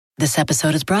This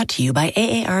episode is brought to you by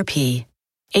AARP.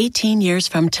 18 years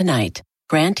from tonight,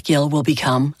 Grant Gill will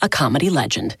become a comedy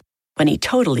legend when he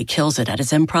totally kills it at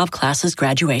his improv class's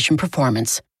graduation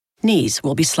performance. Knees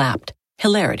will be slapped.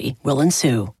 Hilarity will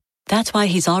ensue. That's why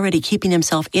he's already keeping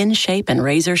himself in shape and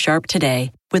razor sharp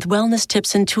today with wellness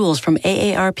tips and tools from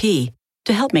AARP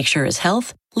to help make sure his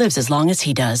health lives as long as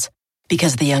he does.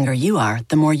 Because the younger you are,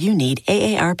 the more you need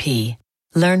AARP.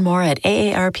 Learn more at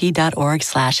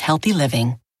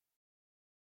aarp.org/healthyliving.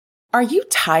 Are you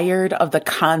tired of the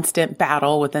constant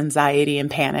battle with anxiety and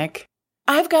panic?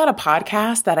 I've got a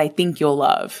podcast that I think you'll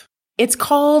love. It's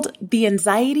called the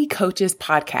Anxiety Coaches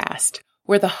Podcast,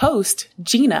 where the host,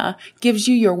 Gina, gives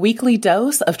you your weekly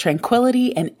dose of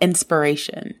tranquility and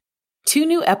inspiration. 2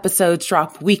 new episodes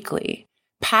drop weekly,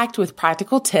 packed with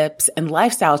practical tips and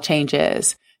lifestyle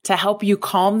changes to help you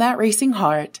calm that racing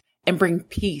heart and bring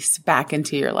peace back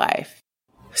into your life.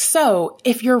 So,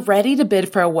 if you're ready to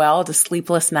bid farewell to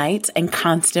sleepless nights and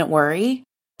constant worry,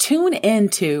 tune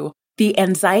into the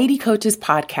Anxiety Coaches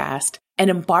Podcast and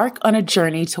embark on a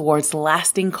journey towards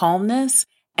lasting calmness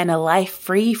and a life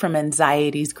free from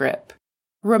anxiety's grip.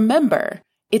 Remember,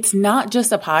 it's not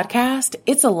just a podcast,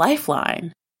 it's a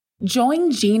lifeline.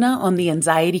 Join Gina on the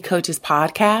Anxiety Coaches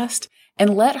Podcast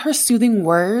and let her soothing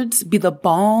words be the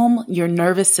balm your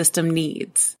nervous system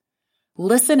needs.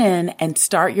 Listen in and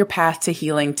start your path to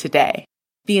healing today.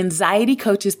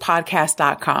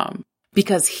 TheAnxietyCoachesPodcast.com,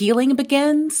 because healing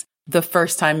begins the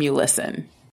first time you listen.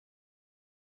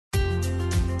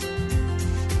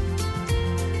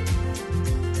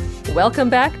 Welcome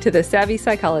back to The Savvy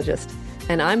Psychologist,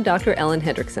 and I'm Dr. Ellen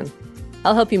Hendrickson.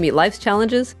 I'll help you meet life's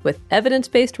challenges with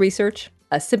evidence-based research,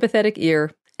 a sympathetic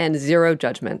ear, and zero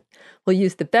judgment. We'll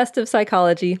use the best of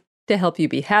psychology to help you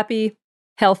be happy,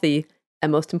 healthy,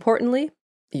 and most importantly,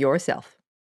 yourself.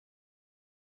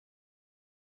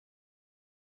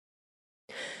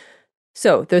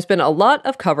 So, there's been a lot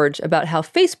of coverage about how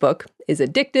Facebook is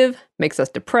addictive, makes us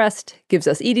depressed, gives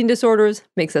us eating disorders,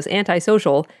 makes us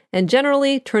antisocial, and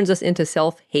generally turns us into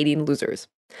self-hating losers.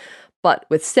 But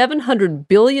with 700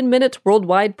 billion minutes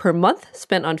worldwide per month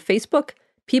spent on Facebook,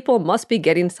 people must be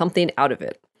getting something out of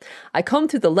it. I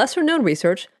combed through the lesser-known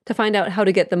research to find out how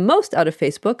to get the most out of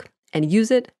Facebook and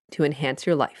use it to enhance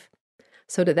your life.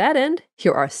 So to that end,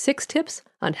 here are 6 tips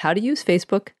on how to use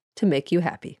Facebook to make you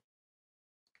happy.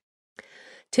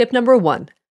 Tip number 1,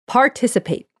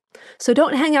 participate. So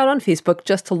don't hang out on Facebook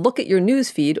just to look at your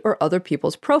news feed or other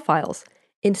people's profiles.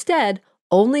 Instead,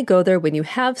 only go there when you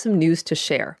have some news to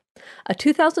share. A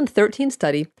 2013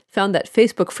 study found that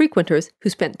Facebook frequenters who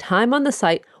spent time on the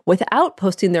site without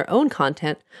posting their own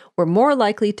content were more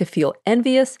likely to feel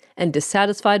envious and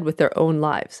dissatisfied with their own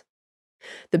lives.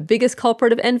 The biggest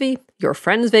culprit of envy? Your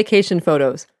friends' vacation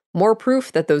photos. More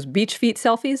proof that those beach feet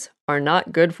selfies are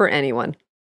not good for anyone.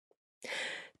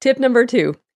 Tip number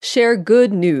 2, share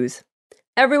good news.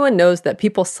 Everyone knows that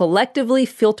people selectively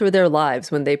filter their lives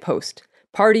when they post.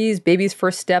 Parties, baby's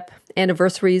first step,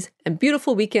 anniversaries, and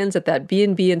beautiful weekends at that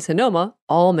B&B in Sonoma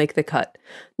all make the cut.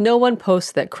 No one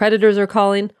posts that creditors are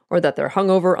calling or that they're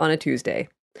hungover on a Tuesday.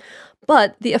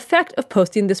 But the effect of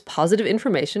posting this positive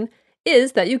information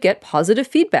is that you get positive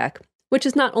feedback, which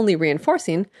is not only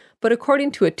reinforcing, but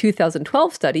according to a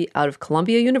 2012 study out of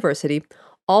Columbia University,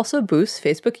 also boosts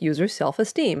Facebook users'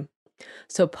 self-esteem.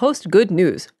 So post good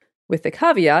news, with the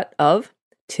caveat of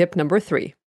tip number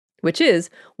 3, which is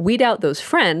weed out those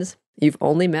friends you've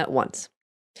only met once.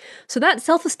 So that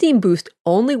self-esteem boost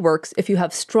only works if you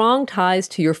have strong ties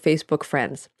to your Facebook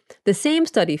friends. The same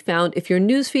study found if your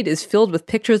newsfeed is filled with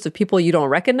pictures of people you don't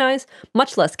recognize,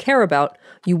 much less care about,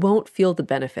 you won't feel the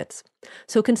benefits.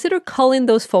 So consider culling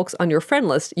those folks on your friend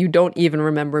list you don't even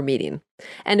remember meeting.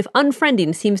 And if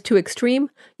unfriending seems too extreme,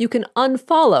 you can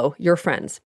unfollow your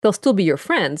friends. They'll still be your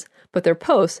friends, but their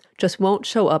posts just won't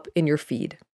show up in your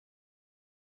feed.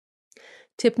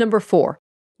 Tip number 4,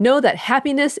 know that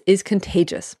happiness is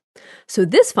contagious. So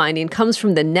this finding comes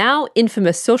from the now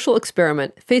infamous social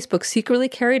experiment Facebook secretly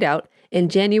carried out in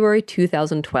January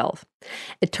 2012.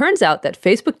 It turns out that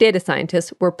Facebook data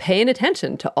scientists were paying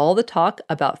attention to all the talk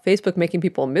about Facebook making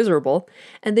people miserable,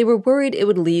 and they were worried it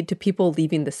would lead to people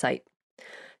leaving the site.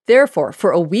 Therefore,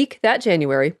 for a week that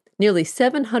January, nearly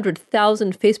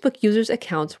 700,000 Facebook users'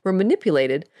 accounts were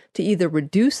manipulated to either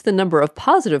reduce the number of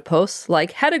positive posts,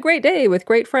 like "had a great day with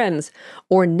great friends,"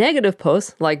 or negative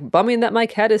posts, like "bumming that my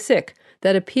cat is sick,"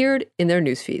 that appeared in their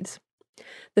news feeds.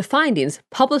 The findings,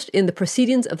 published in the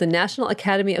Proceedings of the National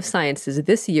Academy of Sciences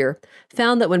this year,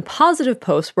 found that when positive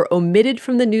posts were omitted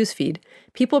from the newsfeed,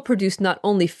 people produced not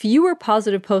only fewer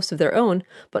positive posts of their own,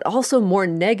 but also more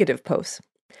negative posts.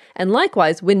 And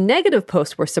likewise, when negative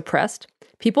posts were suppressed,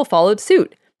 people followed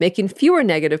suit, making fewer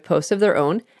negative posts of their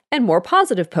own and more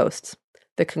positive posts.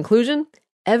 The conclusion?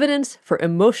 Evidence for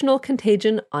emotional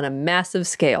contagion on a massive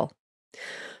scale.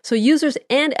 So users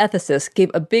and ethicists gave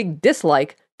a big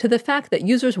dislike to the fact that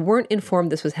users weren't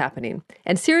informed this was happening.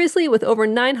 And seriously, with over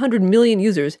 900 million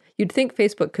users, you'd think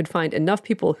Facebook could find enough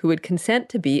people who would consent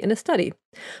to be in a study.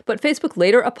 But Facebook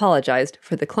later apologized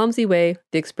for the clumsy way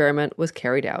the experiment was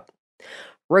carried out.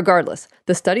 Regardless,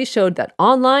 the study showed that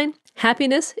online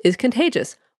happiness is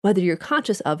contagious, whether you're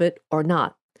conscious of it or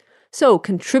not. So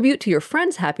contribute to your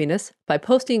friends' happiness by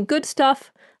posting good stuff,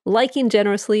 liking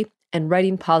generously, and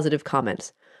writing positive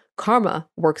comments. Karma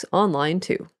works online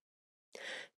too.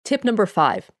 Tip number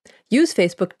 5, use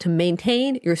Facebook to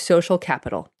maintain your social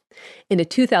capital. In a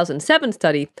 2007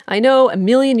 study, I know a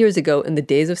million years ago in the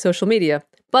days of social media,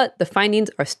 but the findings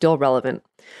are still relevant.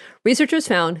 Researchers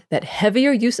found that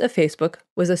heavier use of Facebook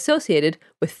was associated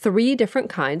with 3 different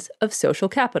kinds of social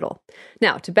capital.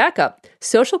 Now, to back up,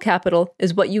 social capital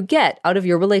is what you get out of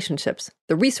your relationships,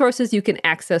 the resources you can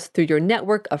access through your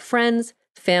network of friends,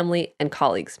 family, and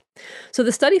colleagues. So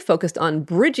the study focused on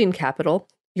bridging capital,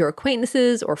 your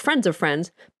acquaintances or friends of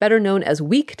friends, better known as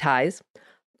weak ties,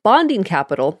 bonding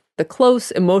capital, the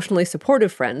close, emotionally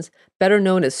supportive friends, better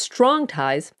known as strong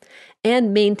ties,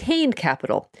 and maintained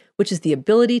capital, which is the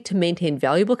ability to maintain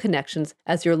valuable connections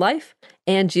as your life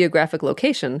and geographic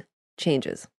location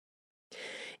changes.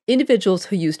 Individuals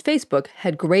who used Facebook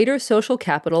had greater social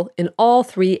capital in all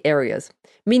 3 areas,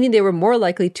 meaning they were more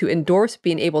likely to endorse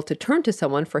being able to turn to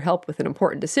someone for help with an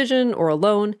important decision or a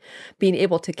loan, being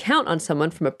able to count on someone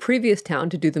from a previous town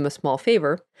to do them a small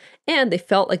favor, and they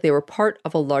felt like they were part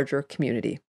of a larger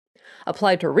community.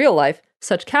 Applied to real life,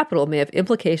 such capital may have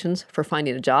implications for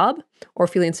finding a job or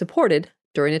feeling supported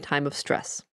during a time of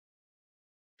stress.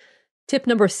 Tip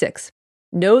number 6,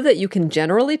 know that you can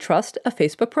generally trust a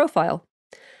Facebook profile.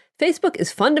 Facebook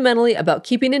is fundamentally about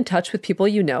keeping in touch with people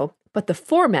you know, but the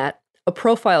format, a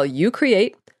profile you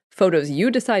create, photos you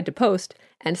decide to post,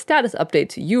 and status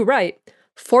updates you write,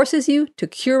 forces you to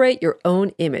curate your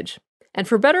own image. And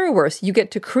for better or worse, you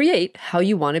get to create how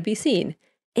you want to be seen,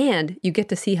 and you get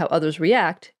to see how others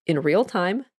react in real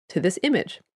time to this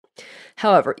image.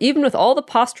 However, even with all the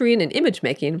posturing and image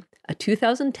making, a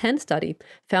 2010 study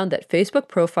found that Facebook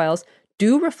profiles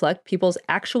do reflect people's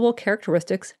actual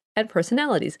characteristics and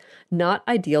personalities, not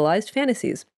idealized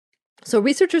fantasies. So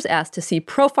researchers asked to see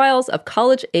profiles of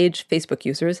college-age Facebook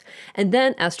users and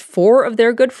then asked 4 of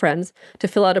their good friends to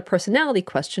fill out a personality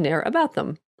questionnaire about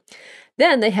them.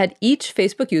 Then they had each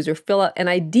Facebook user fill out an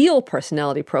ideal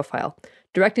personality profile,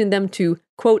 directing them to,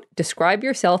 quote, describe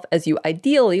yourself as you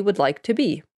ideally would like to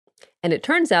be. And it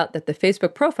turns out that the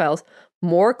Facebook profiles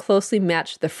more closely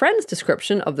matched the friend's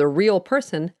description of the real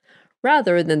person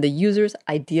rather than the user's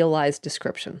idealized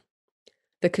description.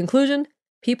 The conclusion?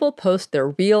 People post their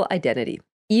real identity,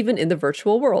 even in the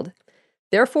virtual world.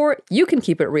 Therefore, you can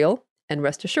keep it real, and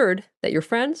rest assured that your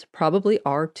friends probably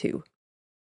are too.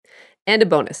 And a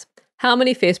bonus, how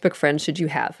many Facebook friends should you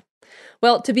have?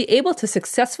 Well, to be able to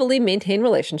successfully maintain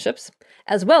relationships,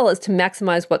 as well as to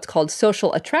maximize what's called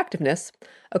social attractiveness,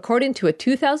 according to a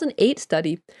 2008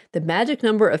 study, the magic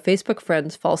number of Facebook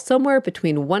friends falls somewhere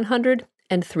between 100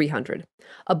 and 300.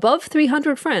 Above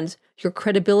 300 friends, your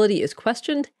credibility is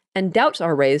questioned and doubts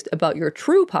are raised about your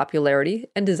true popularity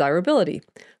and desirability.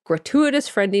 Gratuitous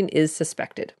friending is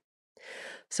suspected.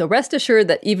 So rest assured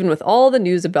that even with all the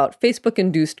news about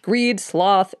Facebook-induced greed,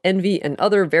 sloth, envy, and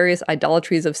other various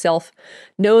idolatries of self,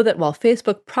 know that while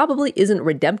Facebook probably isn't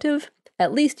redemptive,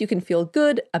 at least you can feel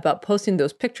good about posting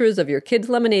those pictures of your kid's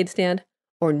lemonade stand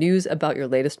or news about your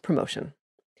latest promotion.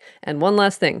 And one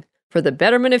last thing, for the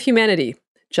betterment of humanity,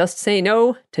 just say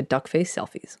no to duckface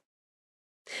selfies.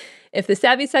 If The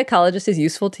Savvy Psychologist is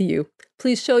useful to you,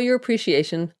 please show your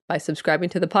appreciation by subscribing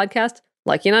to the podcast,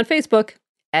 liking on Facebook,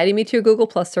 adding me to your Google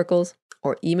Plus circles,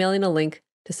 or emailing a link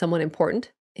to someone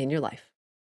important in your life.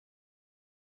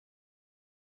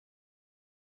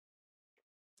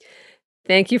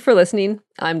 Thank you for listening.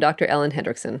 I'm Dr. Ellen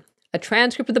Hendrickson. A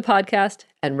transcript of the podcast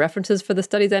and references for the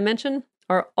studies I mention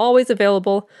are always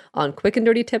available on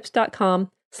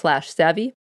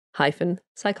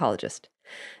quickanddirtytips.com/savvy-psychologist.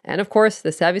 And of course,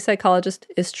 The Savvy Psychologist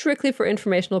is strictly for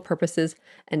informational purposes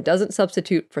and doesn't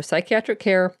substitute for psychiatric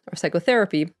care or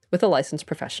psychotherapy with a licensed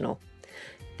professional.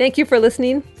 Thank you for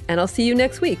listening, and I'll see you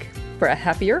next week for a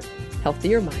happier,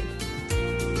 healthier mind.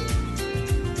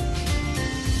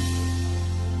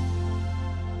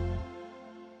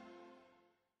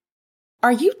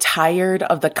 Are you tired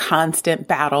of the constant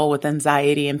battle with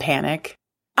anxiety and panic?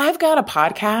 I've got a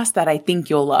podcast that I think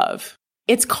you'll love.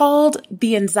 It's called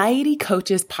the Anxiety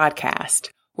Coaches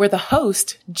Podcast, where the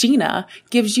host, Gina,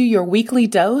 gives you your weekly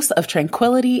dose of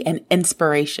tranquility and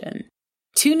inspiration.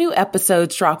 2 new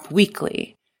episodes drop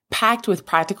weekly, packed with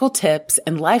practical tips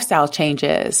and lifestyle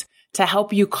changes to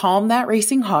help you calm that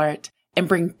racing heart and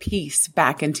bring peace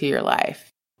back into your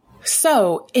life.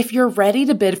 So, if you're ready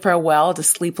to bid farewell to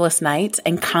sleepless nights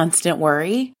and constant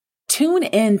worry, tune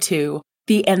into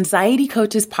the Anxiety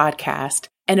Coaches Podcast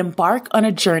and embark on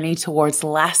a journey towards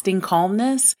lasting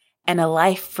calmness and a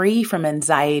life free from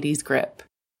anxiety's grip.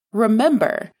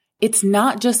 Remember, it's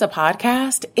not just a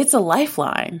podcast, it's a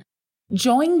lifeline.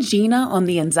 Join Gina on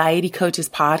the Anxiety Coaches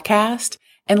Podcast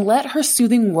and let her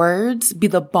soothing words be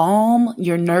the balm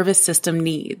your nervous system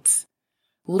needs.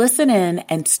 Listen in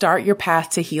and start your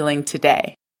path to healing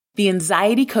today.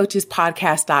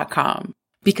 TheAnxietyCoachesPodcast.com,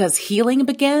 because healing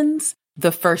begins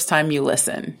the first time you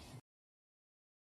listen.